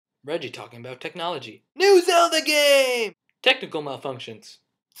Reggie talking about technology. New Zelda game! Technical malfunctions.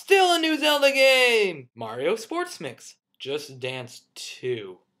 Still a new Zelda game! Mario Sports Mix. Just Dance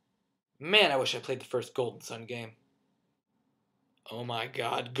 2. Man, I wish I played the first Golden Sun game. Oh my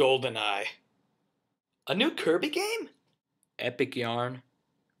god, GoldenEye. A new Kirby game? Epic Yarn.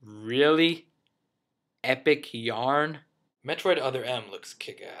 Really? Epic Yarn? Metroid Other M looks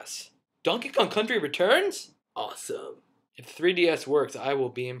kick-ass. Donkey Kong Country returns? Awesome. If 3DS works, I will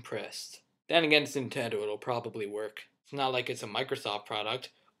be impressed. Then again, it's Nintendo, it'll probably work. It's not like it's a Microsoft product.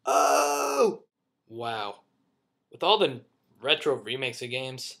 Oh! Wow. With all the retro remakes of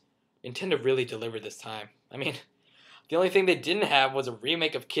games, Nintendo really delivered this time. I mean, the only thing they didn't have was a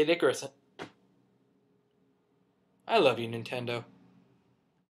remake of Kid Icarus. I love you, Nintendo.